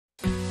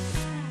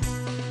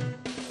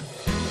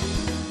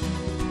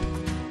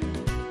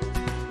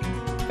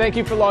Thank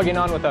you for logging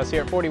on with us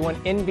here at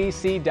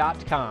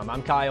 41NBC.com.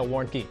 I'm Kyle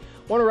Warnke.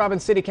 Warner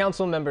Robins City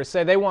Council members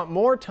say they want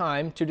more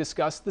time to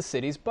discuss the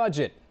city's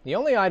budget. The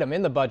only item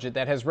in the budget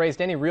that has raised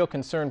any real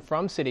concern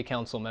from City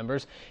Council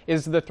members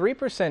is the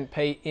 3%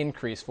 pay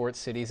increase for its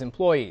city's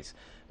employees.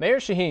 Mayor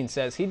Shaheen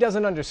says he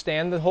doesn't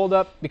understand the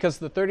holdup because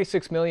the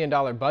 $36 million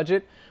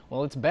budget,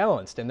 well, it's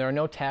balanced and there are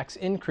no tax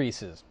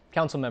increases.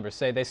 Council members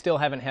say they still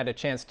haven't had a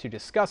chance to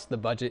discuss the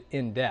budget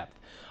in depth.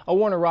 A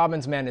Warner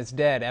Robins man is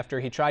dead after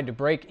he tried to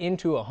break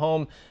into a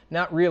home,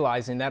 not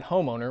realizing that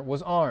homeowner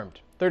was armed.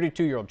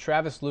 32-year-old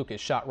Travis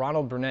Lucas shot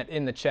Ronald Burnett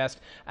in the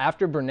chest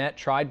after Burnett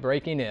tried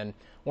breaking in.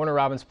 Warner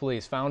Robins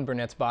police found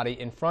Burnett's body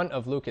in front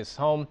of Lucas'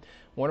 home.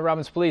 Warner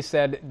Robins police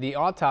said the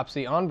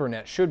autopsy on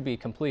Burnett should be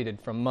completed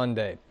from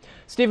Monday.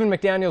 Stephen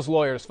McDaniel's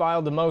lawyers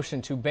filed a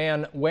motion to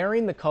ban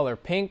wearing the color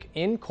pink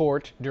in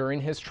court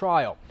during his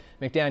trial.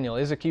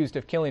 McDaniel is accused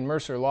of killing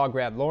Mercer Law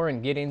grad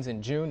Lauren Giddings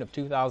in June of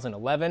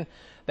 2011.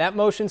 That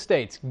motion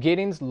states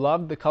Giddings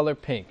loved the color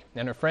pink,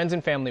 and her friends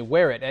and family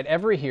wear it at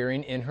every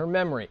hearing in her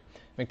memory.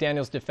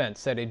 McDaniel's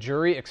defense said a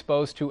jury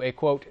exposed to a,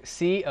 quote,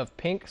 sea of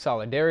pink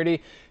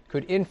solidarity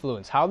could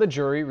influence how the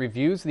jury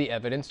reviews the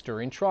evidence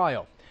during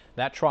trial.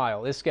 That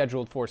trial is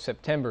scheduled for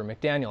September.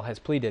 McDaniel has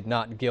pleaded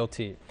not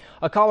guilty.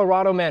 A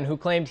Colorado man who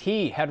claimed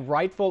he had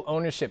rightful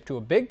ownership to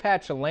a big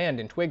patch of land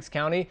in Twiggs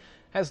County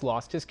has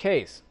lost his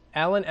case.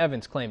 Alan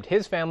Evans claimed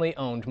his family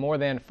owned more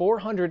than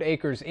 400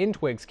 acres in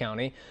Twiggs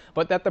County,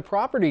 but that the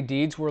property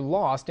deeds were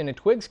lost in a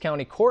Twiggs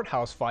County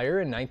courthouse fire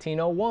in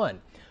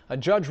 1901. A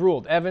judge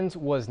ruled Evans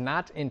was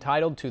not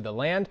entitled to the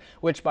land,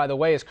 which, by the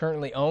way, is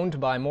currently owned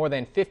by more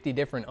than 50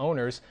 different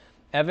owners.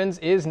 Evans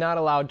is not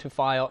allowed to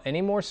file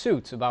any more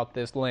suits about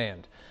this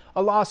land.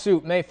 A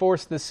lawsuit may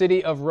force the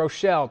city of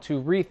Rochelle to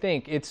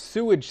rethink its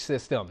sewage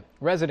system.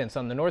 Residents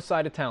on the north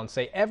side of town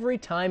say every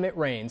time it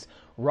rains,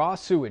 raw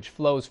sewage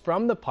flows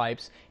from the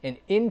pipes and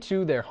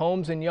into their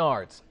homes and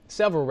yards.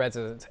 Several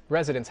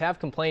residents have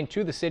complained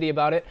to the city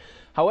about it.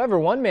 However,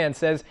 one man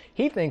says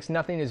he thinks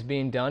nothing is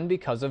being done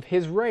because of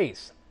his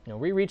race.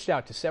 We reached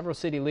out to several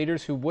city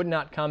leaders who would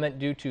not comment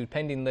due to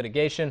pending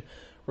litigation.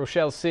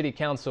 Rochelle's City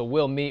Council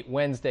will meet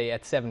Wednesday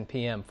at 7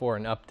 p.m. for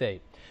an update.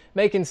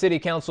 Macon City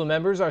Council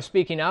members are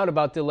speaking out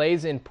about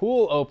delays in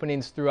pool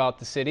openings throughout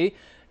the city.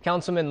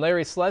 Councilman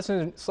Larry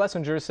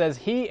Schlesinger says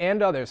he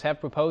and others have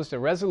proposed a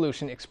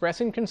resolution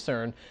expressing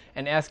concern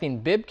and asking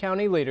Bibb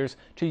County leaders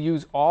to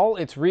use all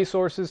its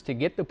resources to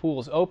get the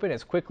pools open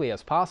as quickly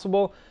as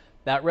possible.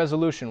 That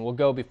resolution will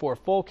go before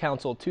full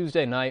council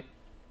Tuesday night.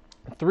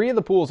 3 of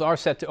the pools are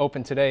set to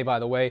open today, by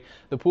the way.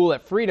 The pool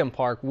at Freedom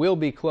Park will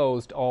be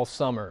closed all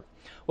summer.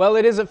 Well,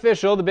 it is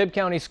official. The Bibb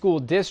County School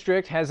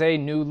District has a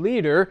new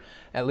leader,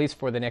 at least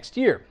for the next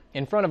year.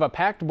 In front of a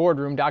packed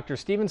boardroom, Dr.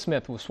 Stephen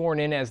Smith was sworn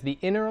in as the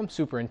interim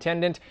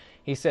superintendent.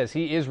 He says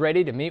he is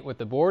ready to meet with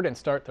the board and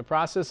start the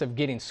process of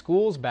getting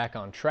schools back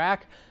on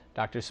track.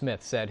 Dr.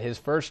 Smith said his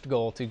first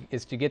goal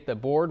is to get the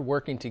board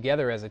working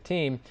together as a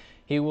team.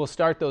 He will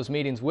start those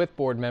meetings with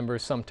board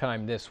members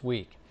sometime this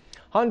week.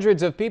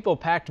 Hundreds of people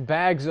packed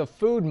bags of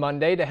food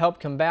Monday to help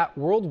combat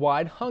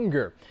worldwide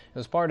hunger.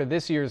 As part of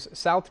this year's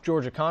South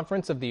Georgia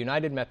Conference of the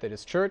United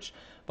Methodist Church,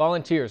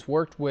 volunteers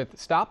worked with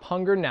Stop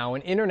Hunger Now,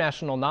 an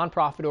international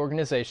nonprofit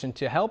organization,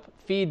 to help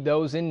feed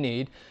those in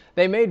need.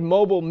 They made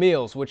mobile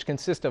meals, which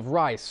consist of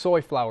rice,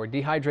 soy flour,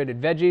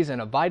 dehydrated veggies,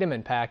 and a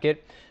vitamin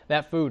packet.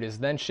 That food is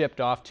then shipped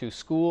off to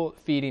school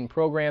feeding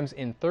programs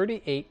in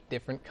 38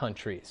 different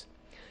countries.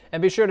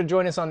 And be sure to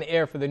join us on the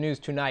air for the news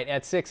tonight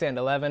at 6 and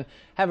 11.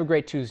 Have a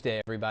great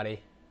Tuesday, everybody.